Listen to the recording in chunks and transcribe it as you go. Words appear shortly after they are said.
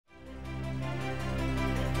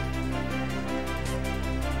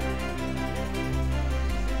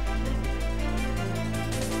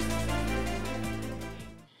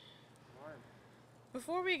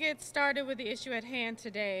we get started with the issue at hand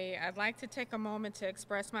today, I'd like to take a moment to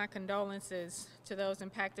express my condolences to those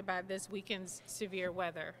impacted by this weekend's severe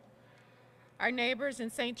weather. Our neighbors in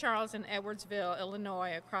St. Charles and Edwardsville,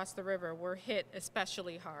 Illinois, across the river were hit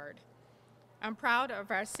especially hard. I'm proud of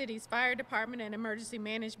our city's fire department and emergency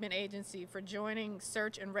management agency for joining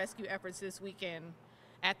search and rescue efforts this weekend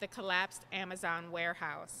at the collapsed Amazon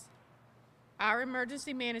warehouse. Our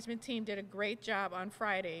emergency management team did a great job on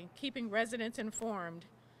Friday, keeping residents informed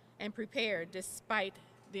and prepared despite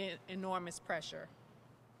the enormous pressure.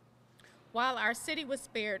 While our city was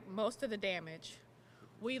spared most of the damage,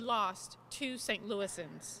 we lost 2 St.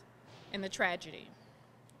 Louisans in the tragedy.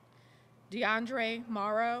 DeAndre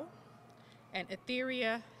Morrow and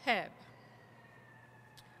Etheria Hebb.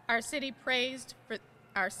 Our city prays for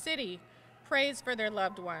their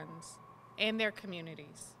loved ones and their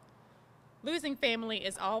communities. Losing family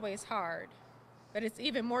is always hard, but it's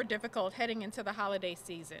even more difficult heading into the holiday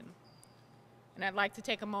season. And I'd like to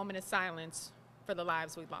take a moment of silence for the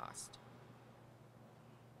lives we lost.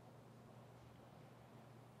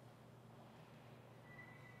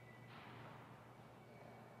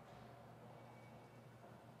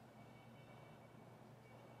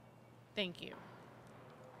 Thank you.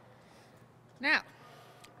 Now,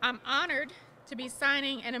 I'm honored to be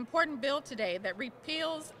signing an important bill today that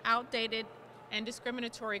repeals outdated and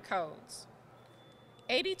discriminatory codes.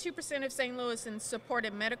 82% of St. Louisans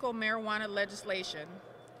supported medical marijuana legislation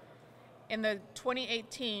in the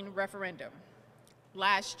 2018 referendum.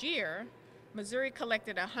 Last year, Missouri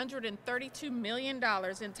collected $132 million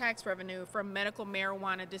in tax revenue from medical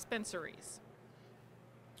marijuana dispensaries.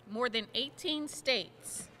 More than 18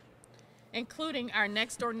 states, including our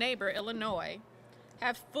next-door neighbor, Illinois,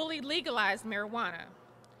 have fully legalized marijuana.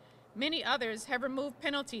 Many others have removed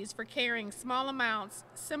penalties for carrying small amounts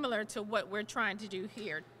similar to what we're trying to do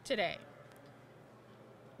here today.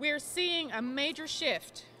 We're seeing a major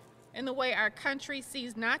shift in the way our country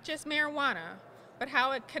sees not just marijuana, but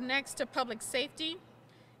how it connects to public safety,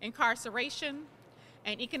 incarceration,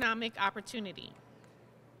 and economic opportunity.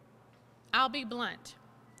 I'll be blunt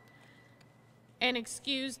and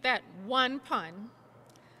excuse that one pun.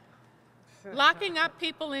 Locking up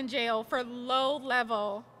people in jail for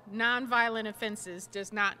low-level, nonviolent offenses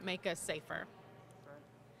does not make us safer.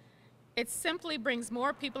 It simply brings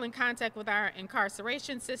more people in contact with our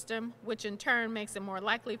incarceration system, which in turn makes it more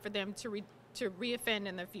likely for them to reoffend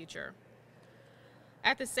in the future.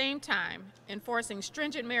 At the same time, enforcing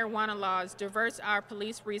stringent marijuana laws diverts our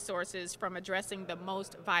police resources from addressing the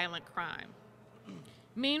most violent crime.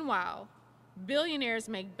 Meanwhile, millionaires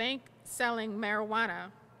make bank selling marijuana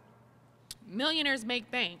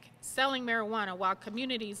while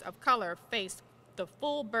communities of color face the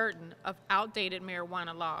full burden of outdated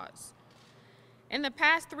marijuana laws. In the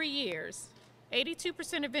past 3 years,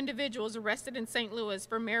 82% of individuals arrested in St. Louis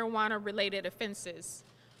for marijuana-related offenses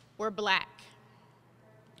were Black.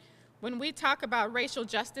 When we talk about racial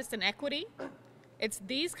justice and equity, it's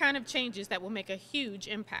these kind of changes that will make a huge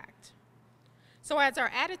impact. So as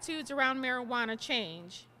our attitudes around marijuana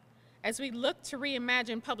change, as we look to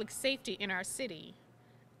reimagine public safety in our city,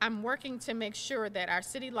 I'm working to make sure that our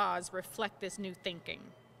city laws reflect this new thinking.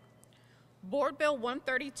 Board Bill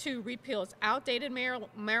 132 repeals outdated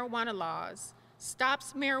marijuana laws,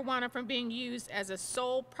 stops marijuana from being used as a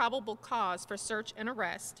sole probable cause for search and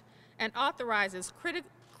arrest, and authorizes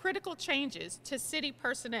critical changes to city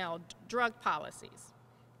personnel drug policies.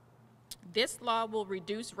 This law will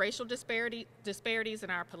reduce racial disparities in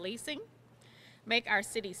our policing, make our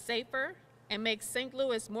city safer, and make St.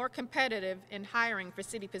 Louis more competitive in hiring for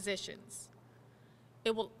city positions.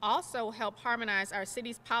 It will also help harmonize our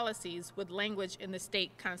city's policies with language in the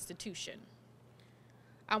state constitution.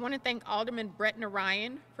 I want to thank Alderman Bret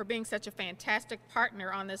Narayan for being such a fantastic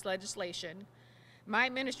partner on this legislation. My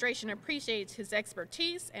administration appreciates his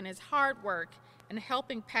expertise and his hard work in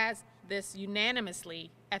helping pass this unanimously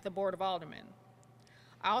at the Board of Aldermen.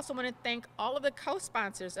 I also want to thank all of the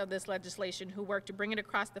co-sponsors of this legislation who worked to bring it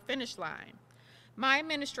across the finish line. My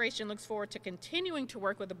administration looks forward to continuing to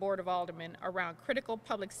work with the Board of Aldermen around critical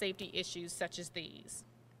public safety issues such as these.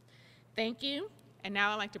 Thank you, and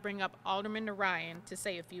now I'd like to bring up Alderman Narayan to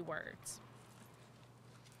say a few words.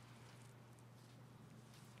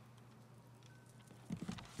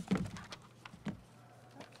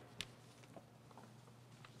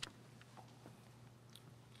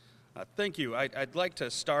 Thank you. I'd like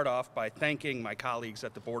to start off by thanking my colleagues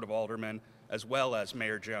at the Board of Aldermen, as well as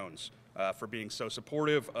Mayor Jones, for being so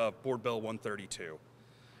supportive of Board Bill 132.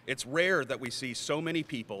 It's rare that we see so many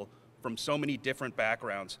people from so many different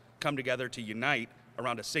backgrounds come together to unite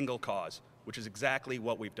around a single cause, which is exactly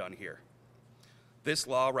what we've done here. This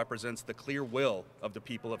law represents the clear will of the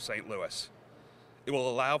people of St. Louis. It will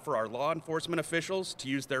allow for our law enforcement officials to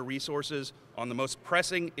use their resources on the most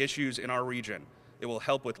pressing issues in our region. It will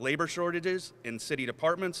help with labor shortages in city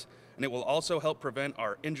departments, and it will also help prevent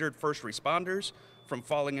our injured first responders from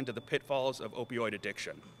falling into the pitfalls of opioid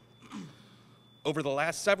addiction. Over the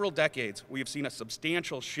last several decades, we have seen a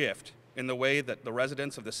substantial shift in the way that the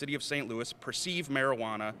residents of the city of St. Louis perceive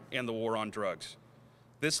marijuana and the war on drugs.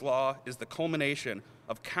 This law is the culmination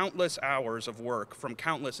of countless hours of work from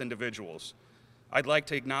countless individuals. I'd like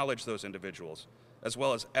to acknowledge those individuals, as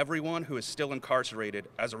well as everyone who is still incarcerated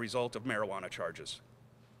as a result of marijuana charges.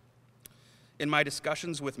 In my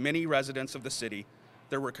discussions with many residents of the city,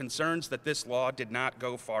 there were concerns that this law did not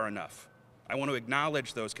go far enough. I want to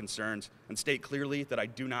acknowledge those concerns and state clearly that I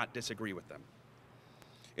do not disagree with them.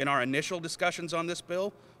 In our initial discussions on this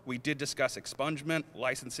bill, we did discuss expungement,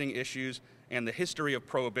 licensing issues, and the history of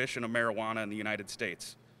prohibition of marijuana in the United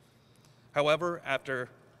States. However, after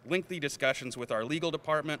lengthy discussions with our legal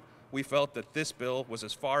department, we felt that this bill was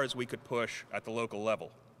as far as we could push at the local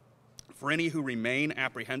level. For any who remain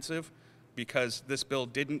apprehensive because this bill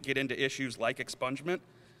didn't get into issues like expungement,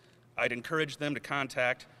 I'd encourage them to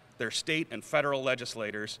contact their state and federal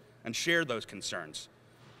legislators and share those concerns.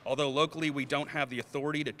 Although locally we don't have the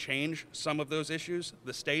authority to change some of those issues,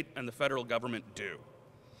 the state and the federal government do.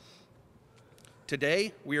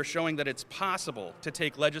 Today, we are showing that it's possible to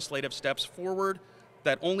take legislative steps forward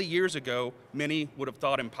that only years ago many would have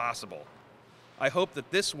thought impossible. I hope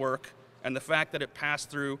that this work and the fact that it passed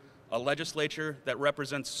through a legislature that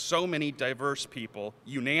represents so many diverse people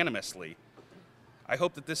unanimously, I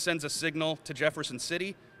hope that this sends a signal to Jefferson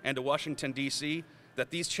City and to Washington, D.C. that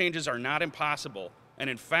these changes are not impossible and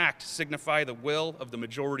in fact signify the will of the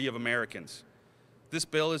majority of Americans. This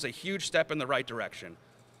bill is a huge step in the right direction,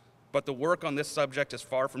 but the work on this subject is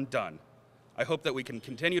far from done. I hope that we can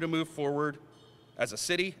continue to move forward as a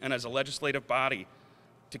city and as a legislative body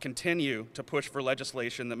to continue to push for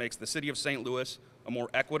legislation that makes the city of St. Louis a more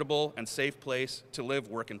equitable and safe place to live,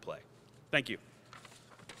 work, and play. Thank you.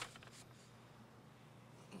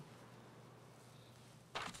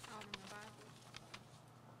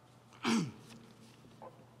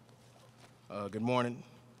 Good morning.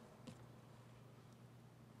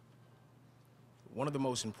 One of the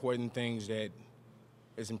most important things that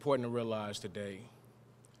is important to realize today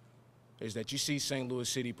is that you see St. Louis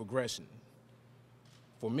City progressing.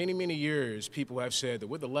 For many, many years, people have said that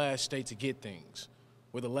we're the last state to get things.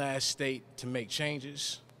 We're the last state to make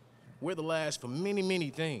changes. We're the last for many,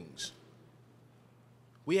 many things.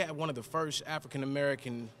 We had one of the first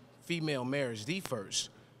African-American female mayors, the first,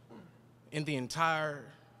 in the entire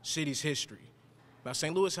city's history. Now,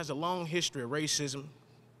 St. Louis has a long history of racism,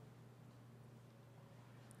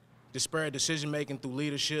 disparate decision-making through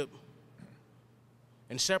leadership,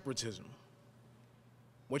 and separatism.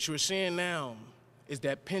 What you're seeing now is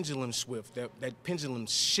that pendulum shift,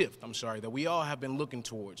 that we all have been looking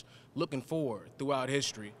towards, looking forward throughout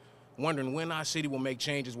history, wondering when our city will make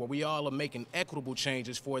changes, where we all are making equitable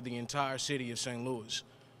changes for the entire city of St. Louis.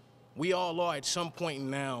 We all are at some point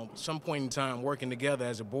in time working together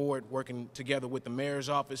as a board, working together with the mayor's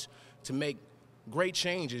office to make great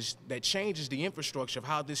changes that changes the infrastructure of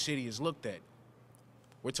how this city is looked at.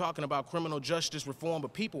 We're talking about criminal justice reform,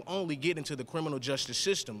 but people only get into the criminal justice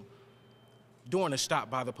system during a stop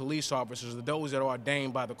by the police officers or those that are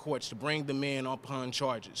ordained by the courts to bring them in upon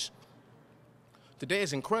charges. Today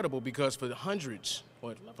is incredible because for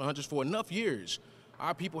enough years,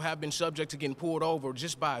 our people have been subject to getting pulled over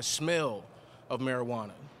just by a smell of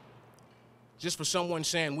marijuana. Just for someone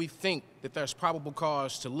saying, we think that there's probable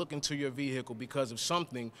cause to look into your vehicle because of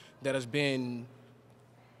something that has been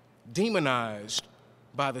demonized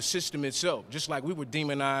by the system itself, just like we were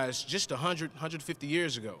demonized just 150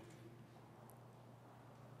 years ago.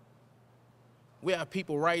 We have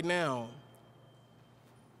people right now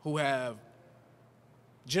who have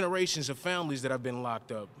generations of families that have been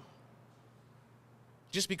locked up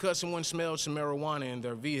just because someone smelled some marijuana in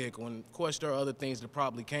their vehicle. And of course, there are other things that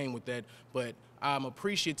probably came with that, but I'm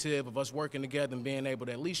appreciative of us working together and being able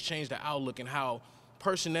to at least change the outlook in how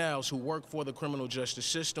personnel who work for the criminal justice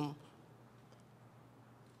system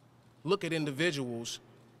look at individuals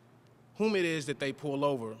whom it is that they pull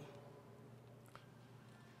over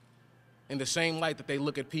in the same light that they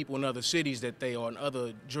look at people in other cities that they are in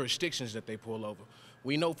other jurisdictions that they pull over.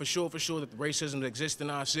 We know for sure that racism exists in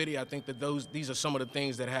our city. I think that these are some of the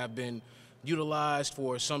things that have been utilized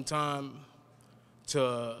for some time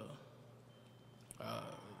to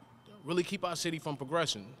really keep our city from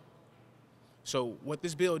progressing. So what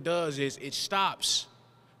this bill does is it stops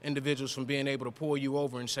individuals from being able to pull you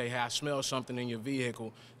over and say, hey, I smell something in your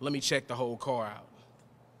vehicle, let me check the whole car out.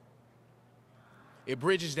 It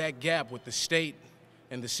bridges that gap with the state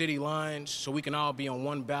and the city lines so we can all be on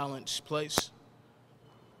one balanced place.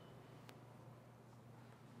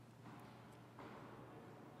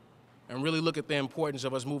 And really look at the importance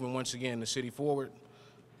of us moving once again the city forward.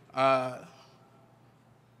 And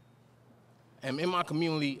in my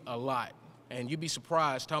community a lot, and you'd be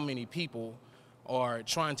surprised how many people are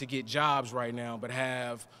trying to get jobs right now but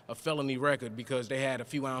have a felony record because they had a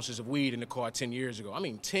few ounces of weed in the car 10 years ago. I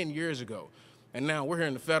mean, 10 years ago. And now we're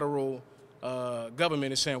hearing the federal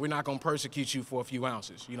government is saying we're not going to persecute you for a few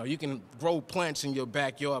ounces. You know, you can grow plants in your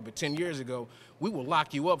backyard, but 10 years ago, we will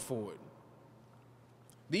lock you up for it.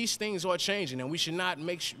 These things are changing, and we should not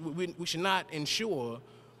we should not ensure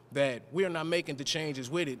that we are not making the changes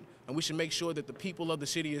with it, and we should make sure that the people of the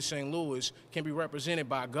city of St. Louis can be represented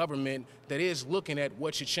by a government that is looking at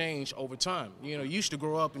what should change over time. You know, you used to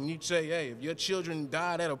grow up and you'd say, hey, if your children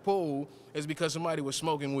died at a pool, it's because somebody was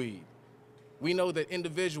smoking weed. We know that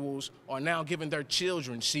individuals are now giving their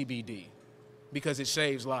children CBD because it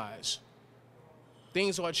saves lives.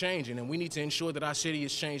 Things are changing, and we need to ensure that our city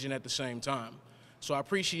is changing at the same time. So I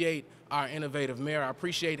appreciate our innovative mayor. I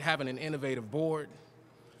appreciate having an innovative board.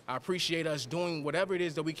 I appreciate us doing whatever it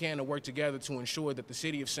is that we can to work together to ensure that the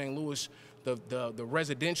city of St. Louis, the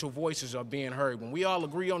residential voices are being heard. When we all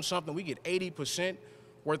agree on something, we get 80%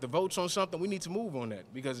 worth of votes on something, we need to move on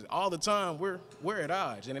that, because all the time we're at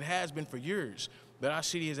odds, and it has been for years that our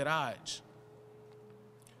city is at odds.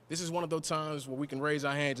 This is one of those times where we can raise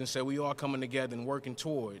our hands and say we are coming together and working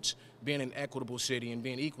towards being an equitable city and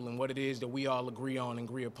being equal in what it is that we all agree on and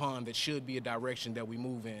agree upon that should be a direction that we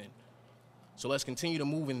move in. So let's continue to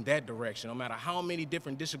move in that direction. No matter how many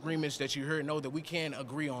different disagreements that you hear, know that we can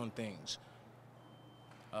agree on things.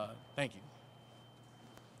 Thank you.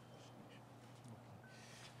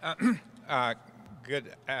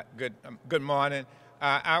 Good morning.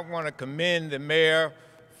 I want to commend the mayor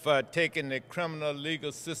for taking the criminal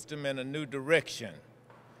legal system in a new direction.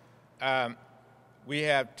 We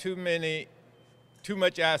have too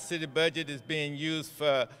much of our city budget is being used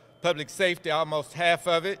for public safety, almost half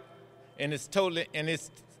of it, and it's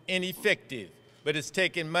ineffective. But it's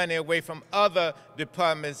taking money away from other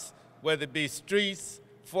departments, whether it be streets,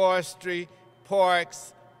 forestry,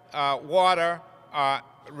 parks, water,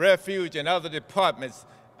 refuge, and other departments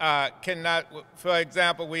cannot. For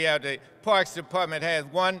example, we have the Parks Department has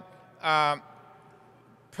one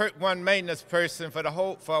maintenance person for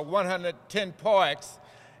 110 parks,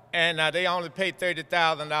 and they only pay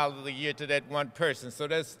 $30,000 a year to that one person. So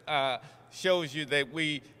that shows you that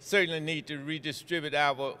we certainly need to redistribute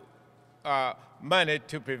our money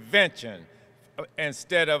to prevention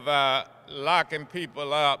instead of locking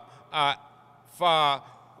people up for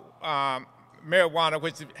marijuana,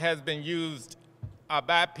 which has been used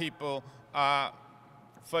by people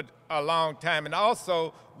for a long time. And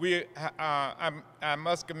also, I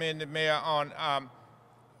must commend the mayor on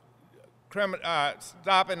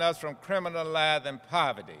stopping us from criminalizing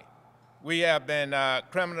poverty. We have been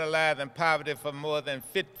criminalizing poverty for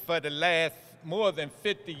the last more than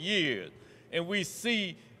 50 years. And we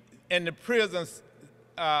see in the prisons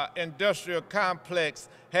industrial complex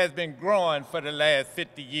has been growing for the last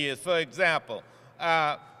 50 years. For example,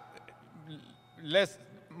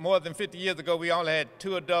 more than 50 years ago, we only had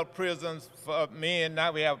 2 adult prisons for men.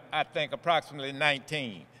 Now we have, I think, approximately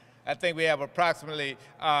 19. I think we have approximately,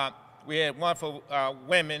 we had 1 for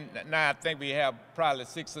women. Now I think we have probably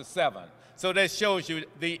 6 or 7. So that shows you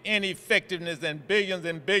the ineffectiveness, and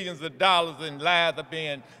billions of dollars in lives are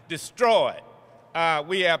being destroyed.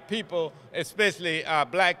 We have people, especially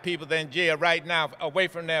black people, that are in jail right now, away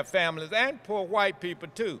from their families, and poor white people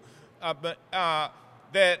too, that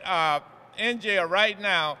are in jail right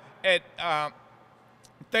now at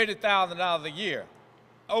 $30,000 a year.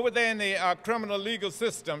 Over there in the criminal legal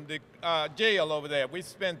system, the jail over there, we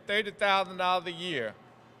spend $30,000 a year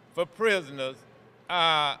for prisoners,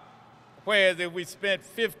 whereas if we spent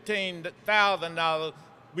 $15,000,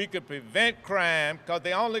 we could prevent crime, because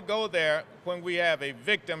they only go there when we have a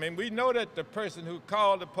victim. And we know that the person who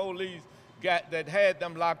called the police that had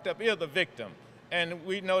them locked up is a victim. And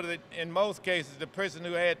we know that in most cases, the person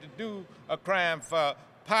who had to do a crime for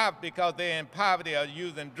poverty, because they're in poverty or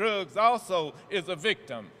using drugs, also is a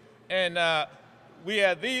victim. And we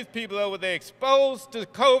have these people over there exposed to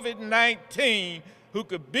COVID-19 who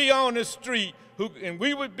could be on the street, and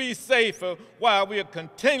we would be safer while we are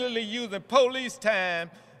continually using police time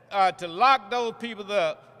to lock those people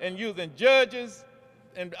up, and using judges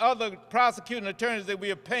and other prosecuting attorneys that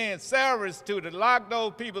we are paying salaries to lock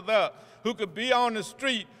those people up who could be on the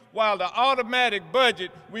street while the automatic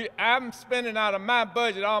budget, I'm spending out of my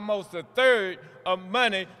budget almost a third of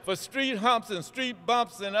money for street humps and street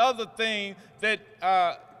bumps and other things that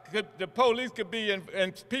the police could be,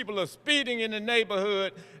 and people are speeding in the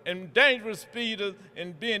neighborhood and dangerous speeders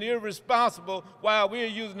and being irresponsible while we're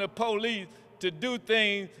using the police to do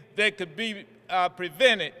things that could be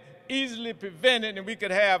prevented, easily prevented, and we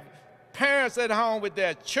could have parents at home with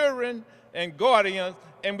their children and guardians,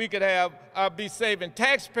 and we could have be saving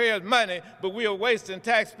taxpayers' money, but we are wasting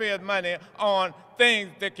taxpayers' money on things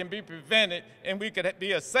that can be prevented, and we could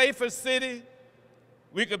be a safer city.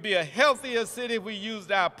 We could be a healthier city if we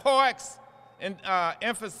used our parks and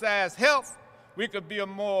emphasized health. We could be a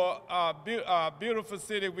more beautiful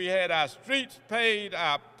city if we had our streets paved,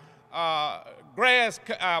 our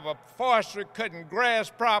forestry cutting grass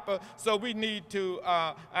proper. So we need to,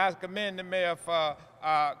 I commend the mayor for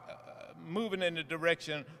moving in the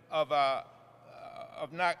direction of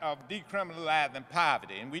decriminalizing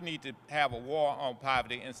poverty. And we need to have a war on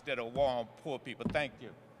poverty instead of a war on poor people. Thank you.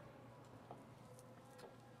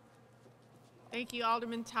 Thank you,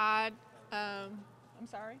 Alderman Todd. I'm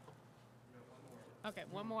sorry? Okay,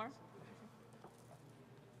 one more.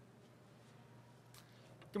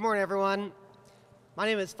 Good morning, everyone. My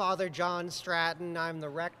name is Father Jon Stratton. I'm the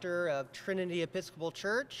rector of Trinity Episcopal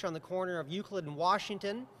Church on the corner of Euclid and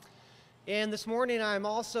Washington. And this morning I'm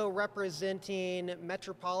also representing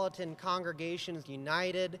Metropolitan Congregations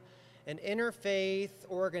United, an interfaith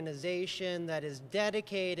organization that is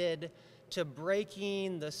dedicated to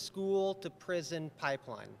breaking the school-to-prison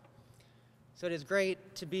pipeline. So it is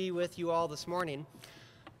great to be with you all this morning.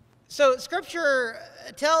 So Scripture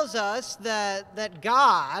tells us that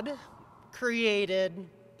God created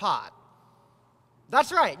pot.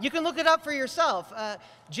 That's right. You can look it up for yourself.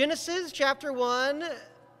 Genesis chapter 1,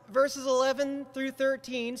 verses 11 through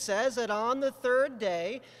 13 says that on the third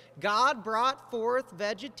day, God brought forth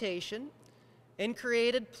vegetation and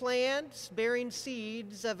created plants bearing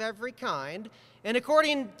seeds of every kind. And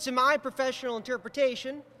according to my professional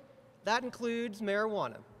interpretation, that includes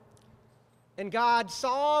marijuana. And God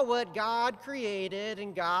saw what God created,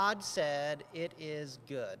 and God said, "It is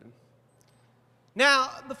good." Now,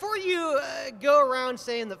 before you go around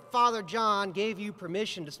saying that Father John gave you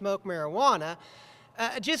permission to smoke marijuana,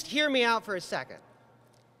 just hear me out for a second.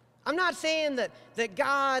 I'm not saying that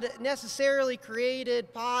God necessarily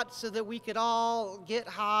created pot so that we could all get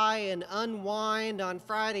high and unwind on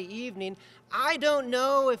Friday evening. I don't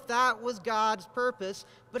know if that was God's purpose,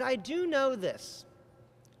 but I do know this.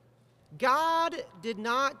 God did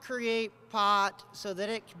not create pot so that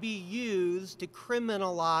it could be used to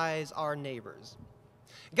criminalize our neighbors.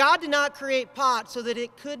 God did not create pot so that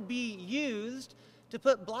it could be used to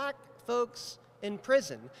put black folks in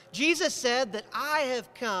prison. Jesus said that I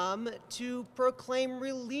have come to proclaim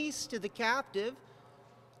release to the captive,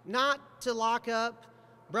 not to lock up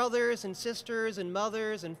brothers and sisters and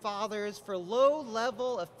mothers and fathers for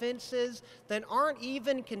low-level offenses that aren't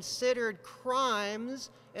even considered crimes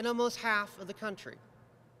in almost half of the country.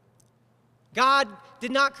 God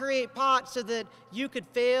did not create pot so that you could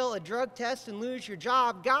fail a drug test and lose your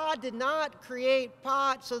job. God did not create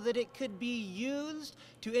pot so that it could be used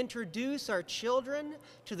to introduce our children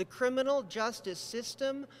to the criminal justice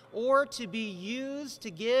system or to be used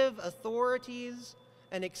to give authorities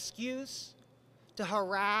an excuse to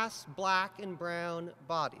harass black and brown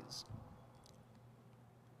bodies.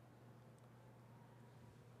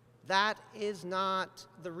 That is not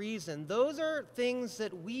the reason. Those are things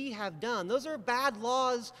that we have done. Those are bad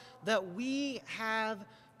laws that we have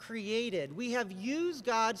created. We have used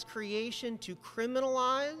God's creation to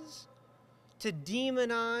criminalize, to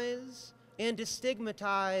demonize, and to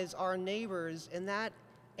stigmatize our neighbors, and that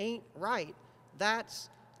ain't right. That's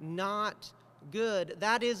not good.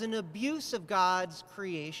 That is an abuse of God's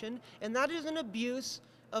creation, and that is an abuse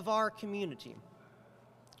of our community.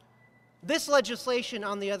 This legislation,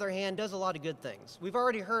 on the other hand, does a lot of good things. We've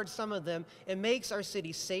already heard some of them. It makes our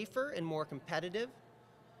city safer and more competitive.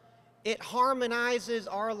 It harmonizes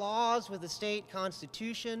our laws with the state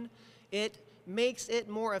constitution. It makes it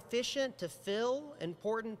more efficient to fill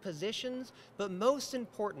important positions. But most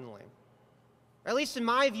importantly, or at least in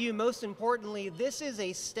my view, most importantly, this is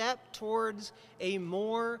a step towards a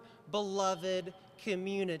more beloved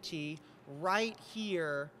community right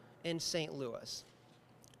here in St. Louis.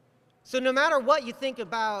 So no matter what you think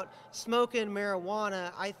about smoking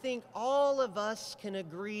marijuana, I think all of us can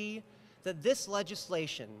agree that this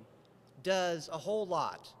legislation does a whole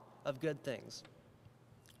lot of good things.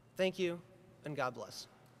 Thank you, and God bless.